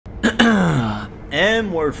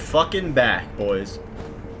And we're fucking back, boys.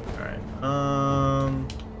 Alright, oh,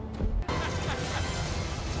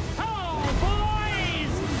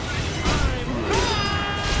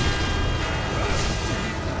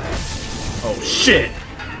 shit!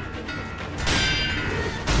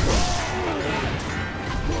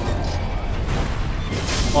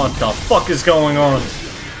 What the fuck is going on?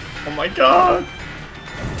 Oh my god!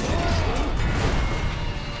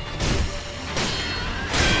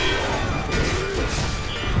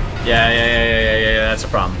 Yeah, that's a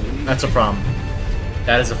problem. That's a problem.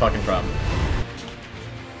 That is a fucking problem.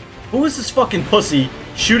 Who is this fucking pussy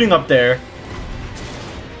shooting up there?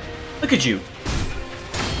 Look at you.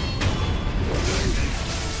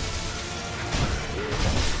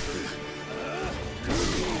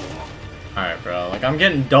 Alright, bro. Like, I'm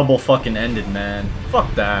getting double fucking ended, man.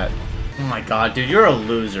 Fuck that. Oh my god, dude. You're a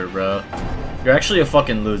loser, bro. You're actually a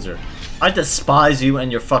fucking loser. I despise you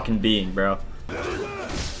and your fucking being, bro.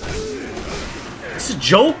 It's a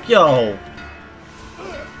joke, yo.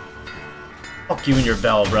 Fuck you and your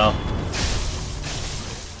bell, bro.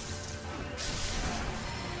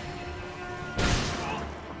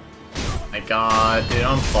 My god, dude,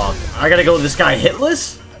 I'm fucked. I gotta go with this guy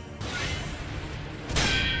hitless?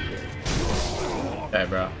 Okay,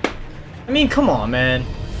 bro. I mean, come on, man.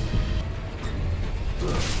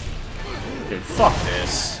 Dude, fuck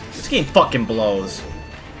this. This game fucking blows.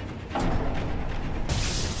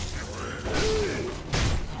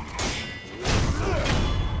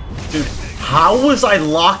 Dude, how was I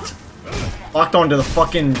locked onto the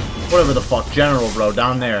fucking, whatever the fuck, general, bro,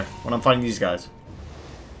 down there when I'm fighting these guys?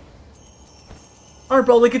 Alright,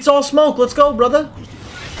 bro, like, it's all smoke. Let's go, brother.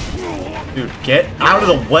 Dude, get out of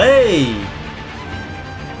the way.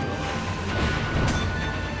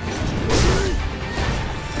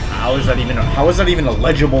 How is that even a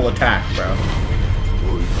legible attack, bro?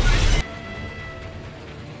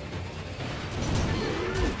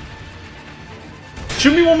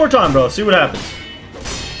 Shoot me one more time, bro. See what happens.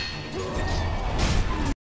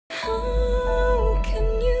 How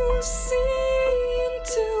can you see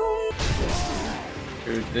into...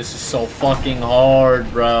 Dude, this is so fucking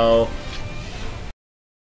hard, bro.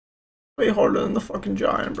 Way harder than the fucking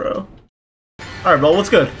giant, bro. Alright, bro, what's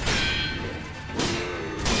good?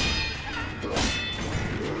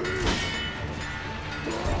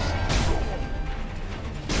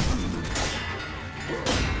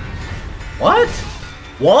 What?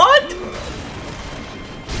 What?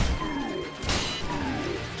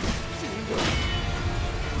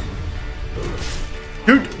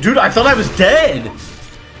 Dude, I thought I was dead.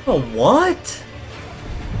 Oh, what?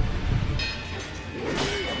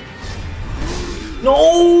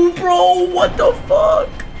 No, bro, what the fuck?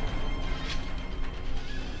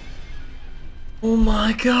 Oh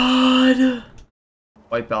my god.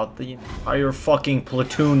 Wipe out the entire fucking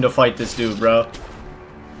platoon to fight this dude, bro.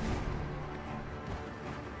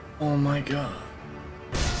 Oh my god.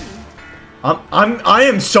 I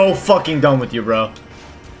am so fucking done with you, bro.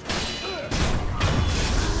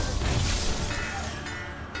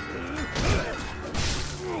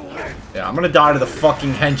 Yeah, I'm gonna die to the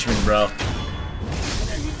fucking henchman, bro.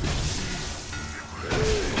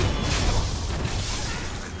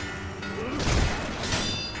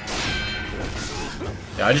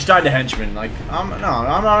 Yeah, I just died to henchman. Like, I'm not.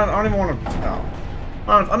 I don't even want to. No,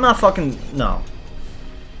 I'm not fucking. No.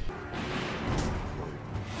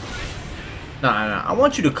 Nah, I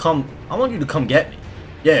want you to come. I want you to come get me.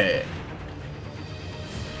 Yeah.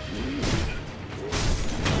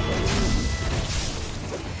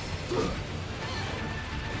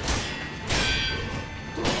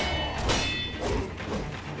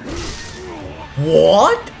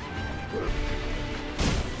 What?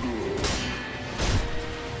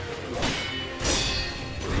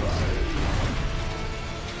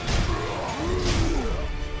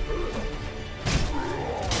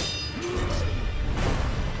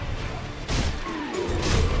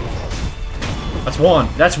 That's one.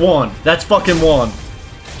 That's one. That's fucking one.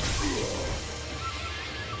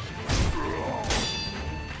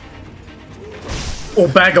 Oh,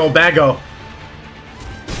 Bago.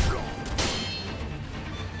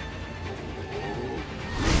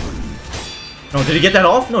 No, did he get that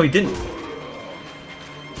off? No, he didn't.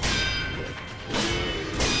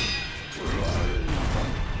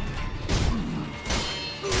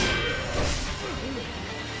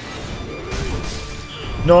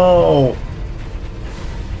 No.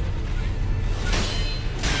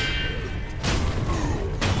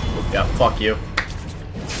 Yeah, fuck you.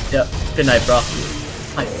 Yep. Good night, bro.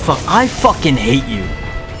 I fucking hate you.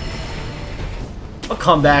 I'll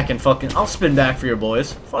come back and I'll spin back for your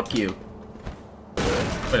boys. Fuck you.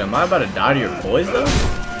 Wait, am I about to die to your boys though?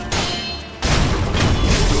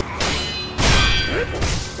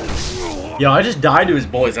 Yo, I just died to his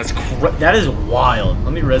boys. That is wild.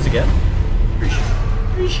 Let me res again.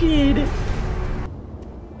 Appreciate it.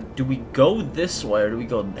 Do we go this way or do we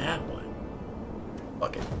go that way?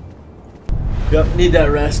 Fuck it. Yep, need that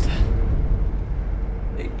rest.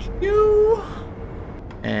 Thank you.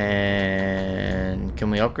 And can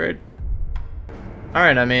we upgrade?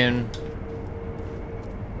 Alright, I mean,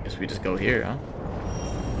 guess we just go here, huh?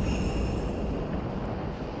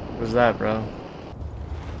 What's that, bro?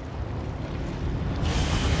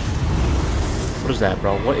 What is that,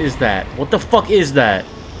 bro? What is that? What the fuck is that?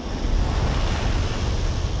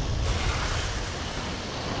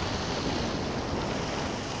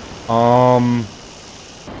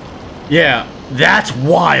 Yeah, that's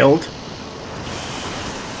wild.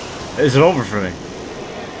 Is it over for me?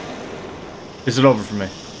 Is it over for me?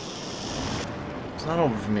 It's not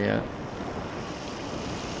over for me yet. I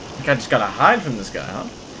think I just gotta hide from this guy, huh?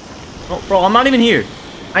 Oh, bro, I'm not even here.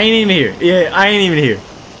 I ain't even here. Yeah, I ain't even here.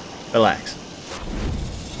 Relax.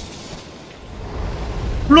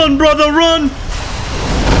 Run, brother, run!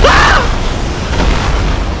 Ah!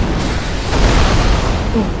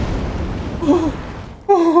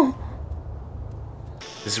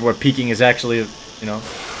 This is where peeking is actually, you know.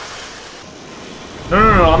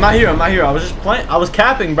 No, I'm not here, I was just playing, I was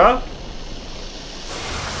capping, bro.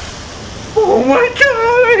 Oh my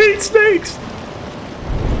god, I hate snakes!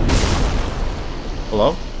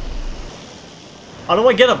 Hello? How do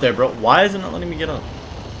I get up there, bro? Why is it not letting me get up?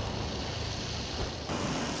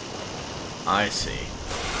 I see.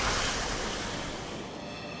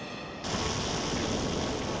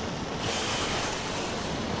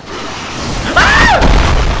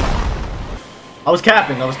 I was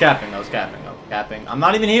capping. I'm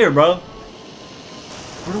not even here, bro.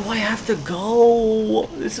 Where do I have to go?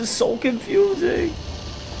 This is so confusing.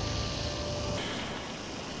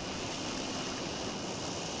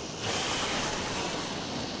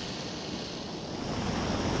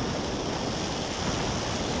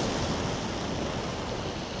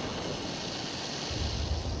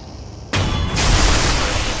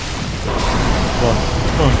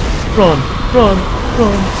 Run.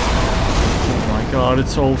 Oh my god,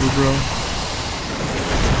 it's over, bro.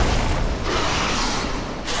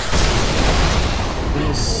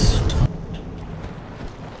 This.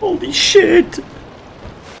 Holy shit.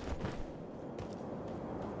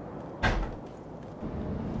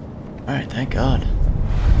 Alright, thank god.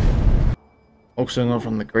 Focusing on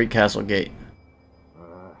from the Great Castle Gate.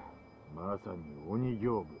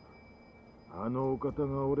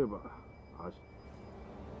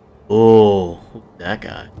 Oh, that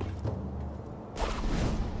guy.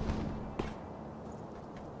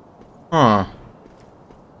 Huh.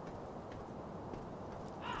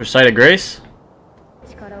 For Sight of Grace?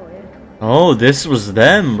 Oh, this was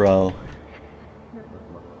them, bro.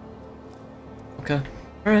 Okay.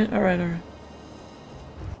 Alright. I'm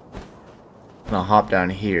gonna hop down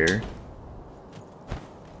here.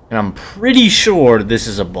 And I'm pretty sure this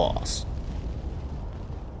is a boss.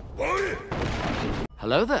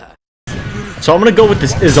 Hello there. So I'm gonna go with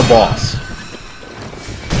this is a boss.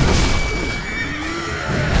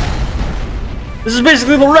 This is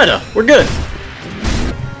basically Loretta. We're good.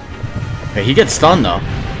 Okay, he gets stunned though.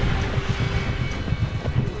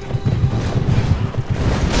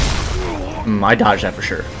 I dodged that for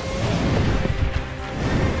sure.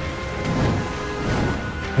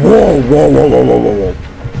 Whoa.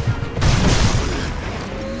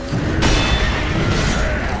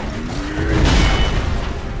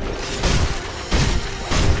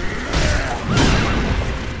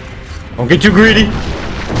 Don't get too greedy.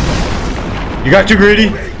 You got too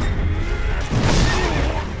greedy.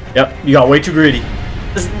 Yep, you got way too greedy.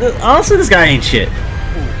 Honestly, this guy ain't shit.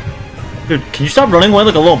 Dude, can you stop running away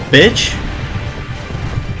like a little bitch?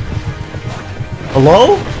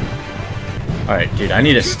 Hello? Alright, dude, I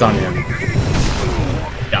need to stun him.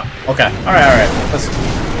 Yeah, okay. Alright. Listen,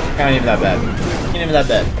 not even that bad. Ain't even that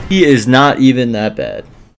bad. He is not even that bad.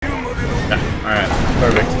 Okay, alright,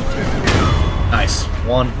 perfect. Nice.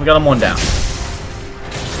 We got him one down.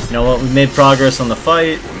 You know what? We made progress on the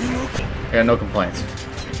fight. I got no complaints.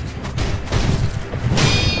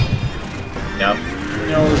 Yep.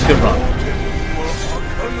 You know, it was a good run.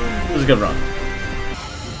 It was a good run.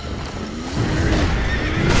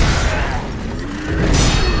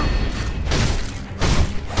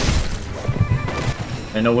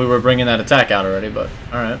 I know we were bringing that attack out already, but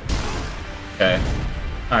alright. Okay.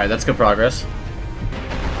 Alright, that's good progress.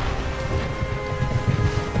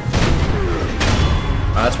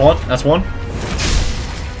 That's one.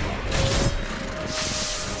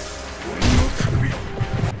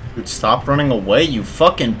 Dude, stop running away, you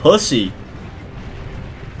fucking pussy.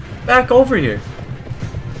 Back over here.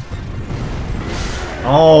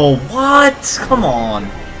 Oh, what? Come on.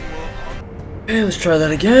 Okay, let's try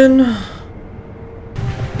that again.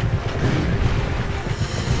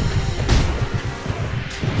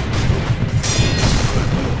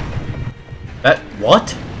 That,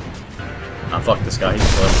 what? Ah, fuck this guy,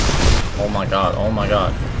 he's close. Oh my god, oh my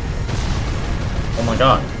god. Oh my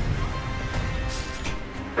god.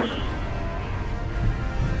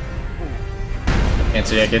 Can't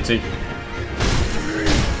see, I can't see.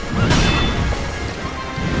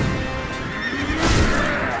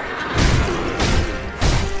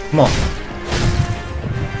 Come on.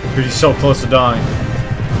 Dude, he's so close to dying.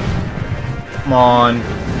 Come on.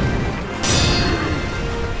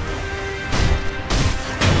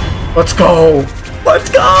 Let's go! Let's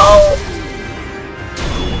go!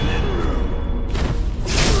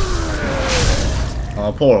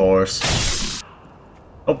 Oh, poor horse.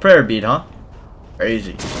 No prayer beat, huh?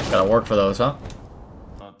 Crazy. Gotta work for those, huh?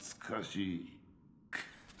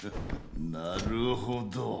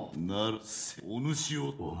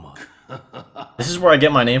 This is where I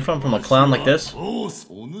get my name from a clown like this?